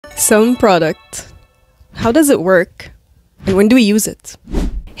Some product. How does it work? And when do we use it?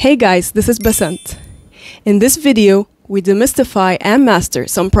 Hey guys, this is Basant. In this video, we demystify and master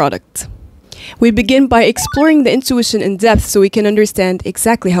some product. We begin by exploring the intuition in depth so we can understand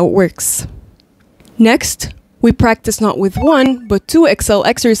exactly how it works. Next, we practice not with one, but two Excel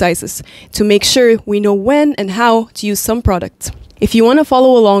exercises to make sure we know when and how to use some product. If you want to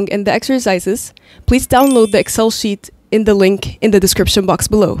follow along in the exercises, please download the Excel sheet in the link in the description box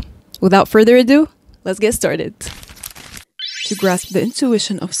below. Without further ado, let's get started. To grasp the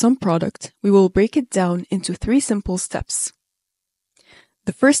intuition of some product, we will break it down into 3 simple steps.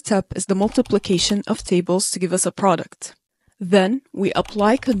 The first step is the multiplication of tables to give us a product. Then we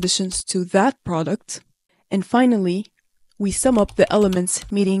apply conditions to that product. And finally, we sum up the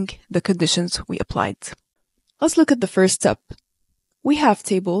elements meeting the conditions we applied. Let's look at the first step. We have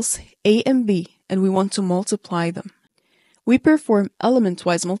tables A and B, and we want to multiply them. We perform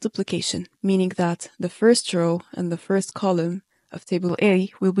element-wise multiplication, meaning that the first row and the first column of table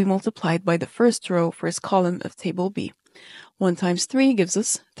A will be multiplied by the first row, first column of table B. 1 times 3 gives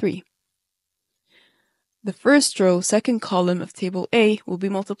us 3. The first row, second column of table A will be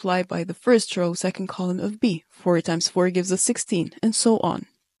multiplied by the first row, second column of B. 4 times 4 gives us 16, and so on.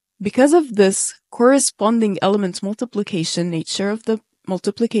 Because of this corresponding element multiplication nature of the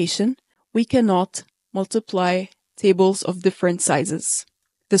multiplication, we cannot multiply tables of different sizes.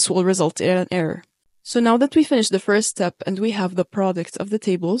 This will result in an error. So now that we finished the first step and we have the product of the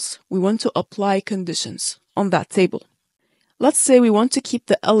tables, we want to apply conditions on that table. Let's say we want to keep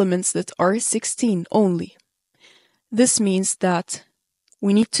the elements that are 16 only. This means that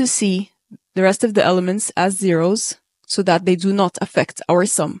we need to see the rest of the elements as zeros so that they do not affect our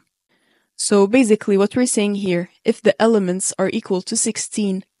sum. So basically what we're saying here, if the elements are equal to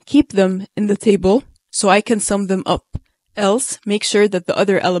 16, keep them in the table so I can sum them up. Else, make sure that the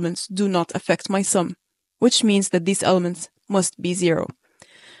other elements do not affect my sum, which means that these elements must be 0.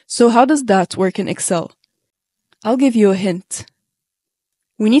 So how does that work in Excel? I'll give you a hint.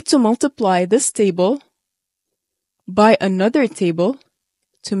 We need to multiply this table by another table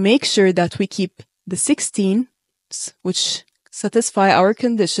to make sure that we keep the 16s, which satisfy our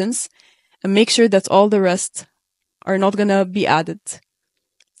conditions, and make sure that all the rest are not going to be added.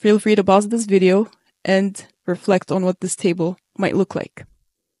 Feel free to pause this video and reflect on what this table might look like.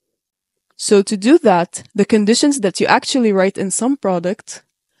 So to do that, the conditions that you actually write in some product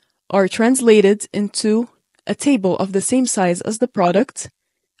are translated into a table of the same size as the product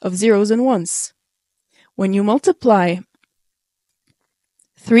of zeros and ones. When you multiply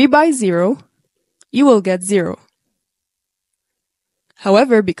 3 by 0, you will get 0.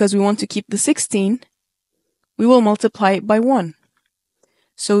 However, because we want to keep the 16, we will multiply it by 1.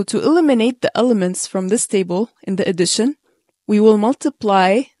 So to eliminate the elements from this table in the addition, we will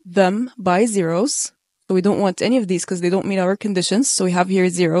multiply them by zeros. So we don't want any of these because they don't meet our conditions. So we have here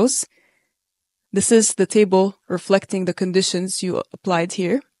zeros. This is the table reflecting the conditions you applied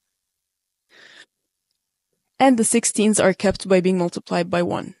here. And the 16s are kept by being multiplied by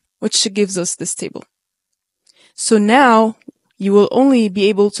 1, which gives us this table. So now you will only be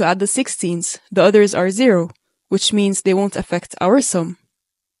able to add the 16s. The others are 0, which means they won't affect our sum.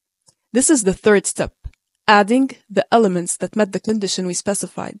 This is the third step, adding the elements that met the condition we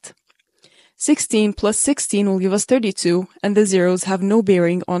specified. 16 plus 16 will give us 32, and the zeros have no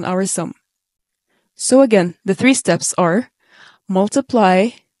bearing on our sum. So again, the 3 steps are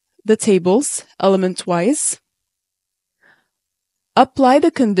multiply the tables element-wise, apply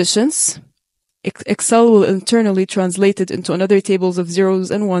the conditions. Excel will internally translate it into another tables of zeros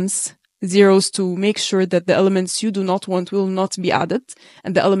and ones. Zeros to make sure that the elements you do not want will not be added,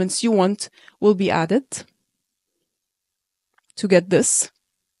 and the elements you want will be added to get this.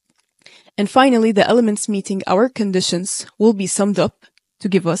 And finally, the elements meeting our conditions will be summed up to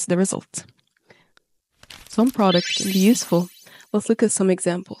give us the result. Some product can be useful. Let's look at some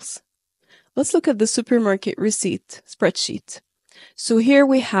examples. Let's look at the supermarket receipt spreadsheet. So here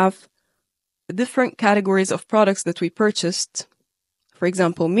we have the different categories of products that we purchased. For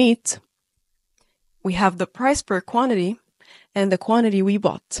example, meat. We have the price per quantity and the quantity we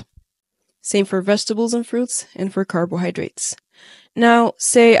bought. Same for vegetables and fruits and for carbohydrates. Now,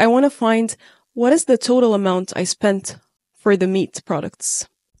 say I want to find what is the total amount I spent for the meat products.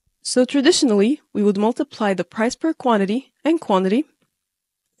 So traditionally, we would multiply the price per quantity, and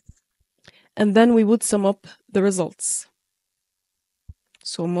then we would sum up the results.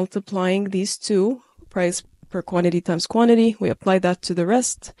 So multiplying these two, price per quantity times quantity, we apply that to the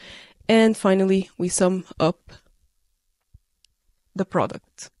rest. And finally, we sum up the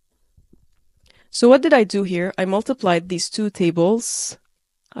product. So what did I do here? I multiplied these two tables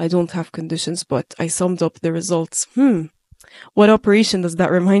I don't have conditions, but I summed up the results. What operation does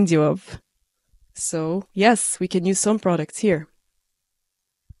that remind you of? So yes, we can use sum products here.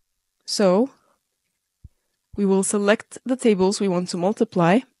 So we will select the tables we want to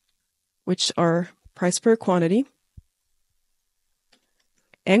multiply, which are price per quantity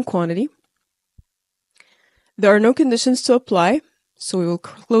and quantity. There are no conditions to apply, so we will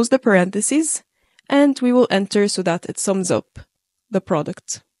close the parentheses and we will enter so that it sums up the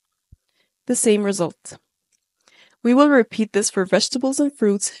product. The same result. We will repeat this for vegetables and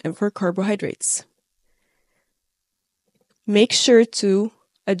fruits and for carbohydrates. Make sure to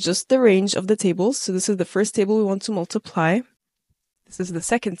adjust the range of the tables. So this is the first table we want to multiply. This is the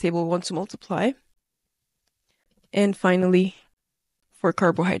second table we want to multiply. And finally, for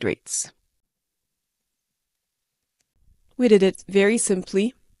carbohydrates. We did it very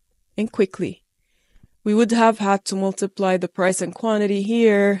simply and quickly. We would have had to multiply the price and quantity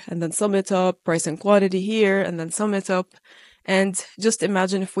here, and then sum it up, price and quantity here, and then sum it up. And just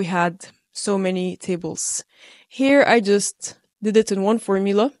imagine if we had so many tables. Here I just did it in one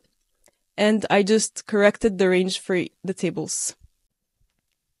formula, and I just corrected the range for the tables.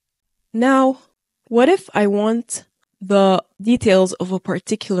 Now, what if I want the details of a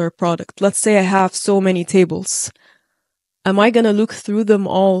particular product? Let's say I have so many tables. Am I going to look through them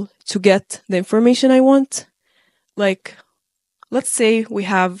all to get the information I want? Like, let's say we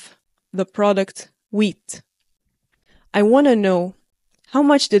have the product wheat. I want to know how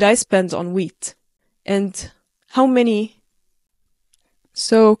much did I spend on wheat and how many.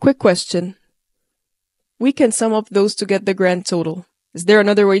 So, quick question. We can sum up those to get the grand total. Is there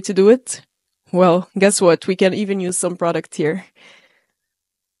another way to do it? Well, guess what? We can even use some product here.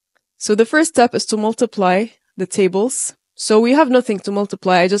 So the first step is to multiply the tables. So we have nothing to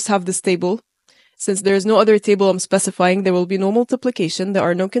multiply, I just have this table. Since there is no other table I'm specifying, there will be no multiplication, there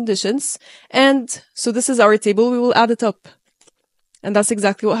are no conditions. And so this is our table, we will add it up. And that's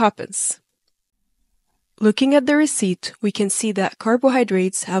exactly what happens. Looking at the receipt, we can see that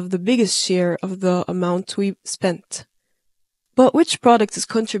carbohydrates have the biggest share of the amount we spent. But which product is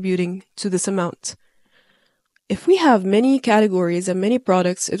contributing to this amount? If we have many categories and many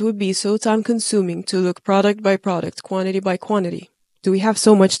products, it would be so time-consuming to look product by product, quantity by quantity. Do we have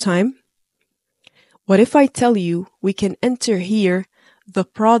so much time? What if I tell you we can enter here the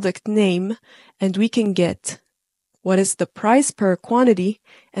product name and we can get what is the price per quantity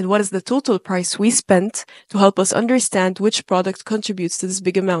and what is the total price we spent to help us understand which product contributes to this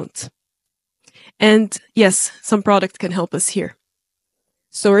big amount? And yes, some product can help us here.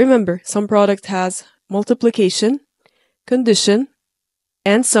 So remember, some product has multiplication, condition,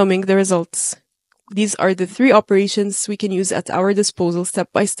 and summing the results. These are the three operations we can use at our disposal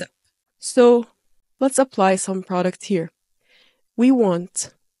step by step. So let's apply some product here. We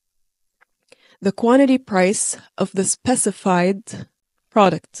want the quantity price of the specified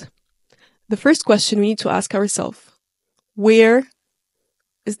product. The first question we need to ask ourselves, where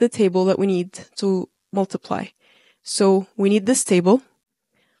is the table that we need to multiply? So we need this table,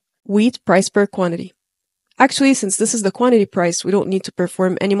 wheat price per quantity. Actually, since this is the quantity price, we don't need to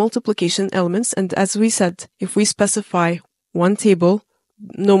perform any multiplication elements. And as we said, if we specify one table,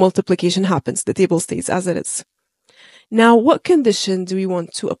 no multiplication happens. The table stays as it is. Now, what condition do we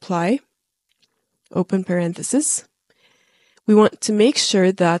want to apply? Open parenthesis. We want to make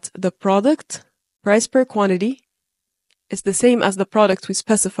sure that the product price per quantity is the same as the product we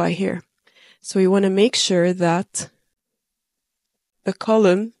specify here. So we want to make sure that the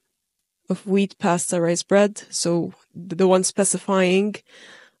column of wheat, pasta, rice, bread, so the one specifying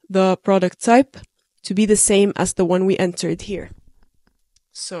the product type, to be the same as the one we entered here.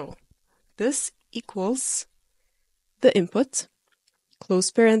 So this equals the input,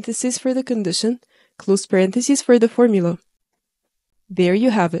 close parentheses for the condition, close parentheses for the formula. There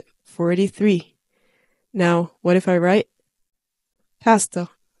you have it, 43. Now, what if I write pasta?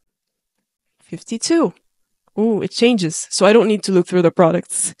 52. Oh, it changes, so I don't need to look through the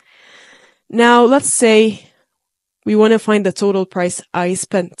products. Now, let's say we want to find the total price I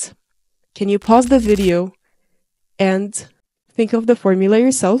spent. Can you pause the video and think of the formula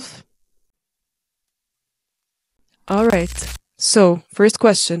yourself? All right. So, first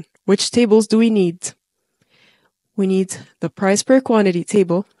question, which tables do we need? We need the price per quantity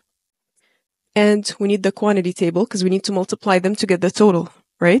table, and we need the quantity table because we need to multiply them to get the total,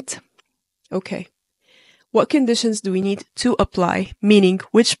 right? Okay. What conditions do we need to apply? Meaning,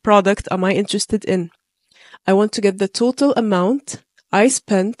 which product am I interested in? I want to get the total amount I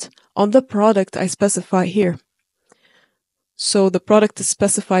spent on the product I specify here. So the product is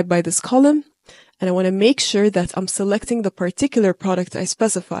specified by this column, and I want to make sure that I'm selecting the particular product I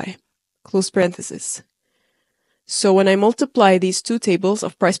specify, close parenthesis. So when I multiply these two tables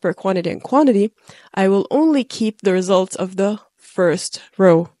of price per quantity and quantity, I will only keep the result of the first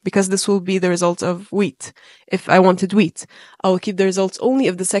row, because this will be the result of wheat. If I wanted wheat, I will keep the results only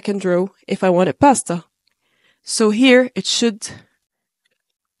of the second row if I wanted pasta. So here it should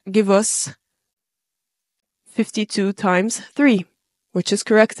give us 52 times 3, which is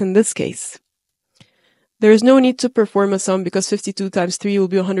correct in this case. There is no need to perform a sum because 52 times 3 will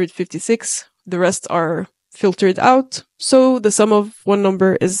be 156. The rest are filtered out, so the sum of one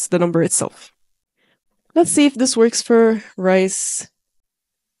number is the number itself. Let's see if this works for rice.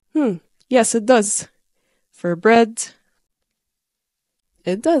 Yes, it does. For bread,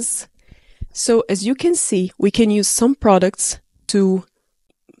 it does. So as you can see, we can use some products to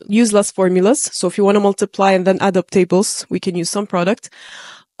use less formulas. So if you want to multiply and then add up tables, we can use some product.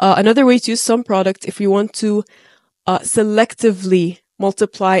 Another way to use some product if you want to selectively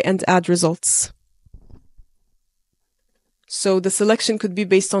multiply and add results. So the selection could be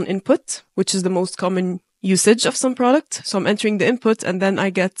based on input, which is the most common usage of some product. So I'm entering the input and then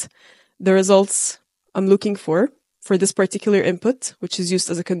I get the results I'm looking for this particular input, which is used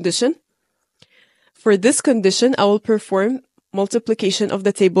as a condition. For this condition, I will perform multiplication of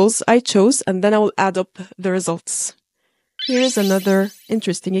the tables I chose and then I will add up the results. Here's another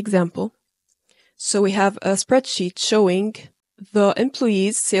interesting example. So we have a spreadsheet showing the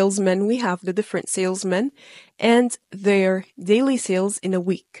employees, salesmen, we have the different salesmen and their daily sales in a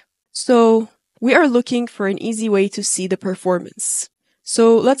week. So we are looking for an easy way to see the performance.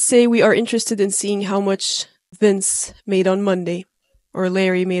 So let's say we are interested in seeing how much Vince made on Monday or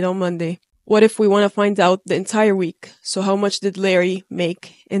Larry made on Monday. What if we want to find out the entire week? So how much did Larry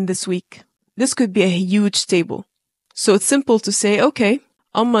make in this week? This could be a huge table. So it's simple to say, okay,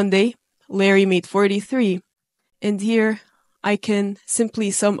 on Monday, Larry made 43. And here I can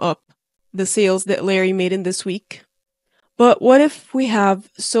simply sum up the sales that Larry made in this week. But what if we have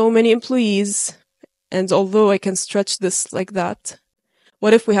so many employees, and although I can stretch this like that,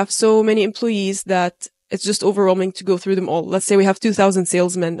 what if we have so many employees that it's just overwhelming to go through them all? Let's say we have 2,000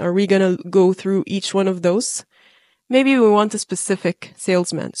 salesmen. Are we going to go through each one of those? Maybe we want a specific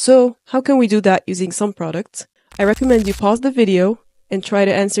salesman. So how can we do that using some products? I recommend you pause the video and try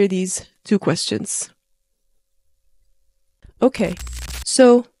to answer these two questions. Okay,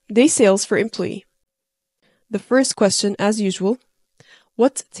 so day sales for employee. The first question, as usual,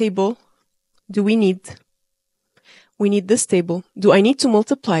 what table do we need? We need this table. Do I need to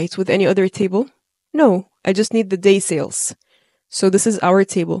multiply it with any other table? No, I just need the day sales. So this is our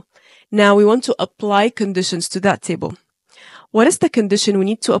table. Now we want to apply conditions to that table. What is the condition we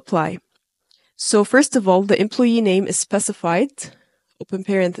need to apply? So first of all, the employee name is specified, open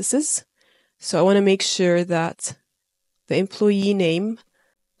parenthesis. So I want to make sure that the employee name,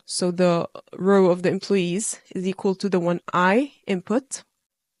 so the row of the employees, is equal to the one I input,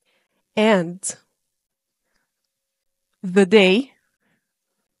 and the day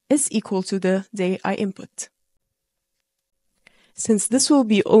is equal to the day I input. Since this will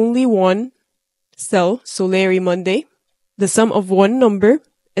be only one cell, so Larry Monday, the sum of one number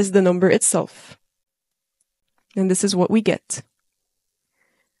is the number itself. And this is what we get.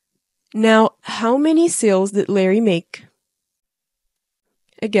 Now, how many sales did Larry make?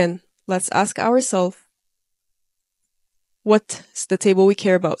 Again, let's ask ourselves, what's the table we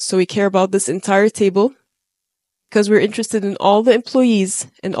care about? So we care about this entire table because we're interested in all the employees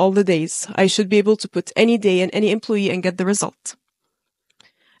and all the days. I should be able to put any day and any employee and get the result.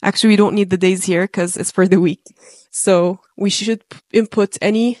 Actually, we don't need the days here because it's for the week. So we should input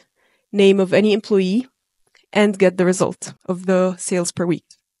any name of any employee and get the result of the sales per week.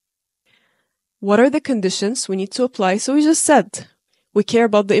 What are the conditions we need to apply? So we just said we care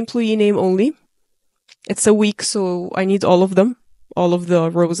about the employee name only. It's a week, so I need all of them, all of the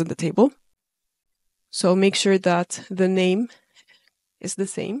rows in the table. So I'll make sure that the name is the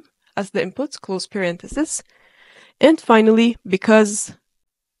same as the input, close parenthesis. And finally, because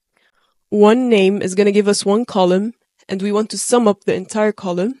one name is going to give us one column and we want to sum up the entire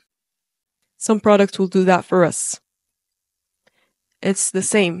column, some product will do that for us. It's the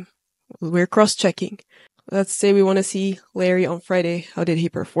same. We're cross-checking. Let's say we want to see Larry on Friday. How did he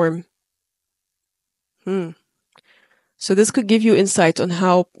perform? So this could give you insight on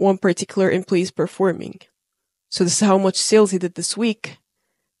how one particular employee is performing. So this is how much sales he did this week.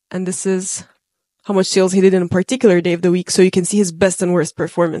 And this is how much sales he did in a particular day of the week. So you can see his best and worst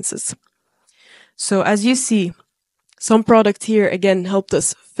performances. So as you see, some product here again helped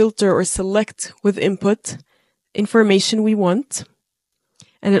us filter or select with input information we want.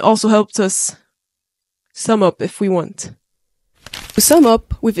 And it also helped us sum up if we want. To sum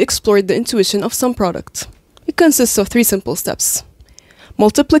up, we've explored the intuition of SUMPRODUCT. It consists of 3 simple steps: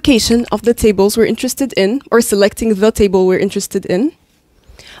 multiplication of the tables we're interested in, or selecting the table we're interested in,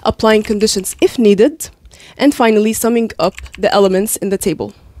 applying conditions if needed, and finally summing up the elements in the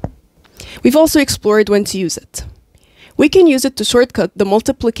table. We've also explored when to use it. We can use it to shortcut the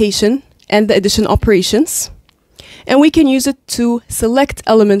multiplication and the addition operations, and we can use it to select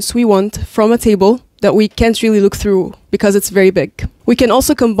elements we want from a table that we can't really look through because it's very big. We can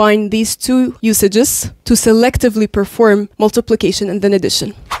also combine these 2 usages to selectively perform multiplication and then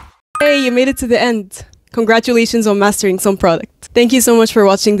addition. Hey, you made it to the end! Congratulations on mastering SUMPRODUCT. Thank you so much for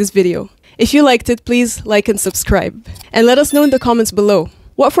watching this video. If you liked it, please like and subscribe. And let us know in the comments below,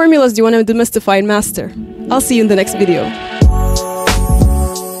 what formulas do you want to demystify and master? I'll see you in the next video.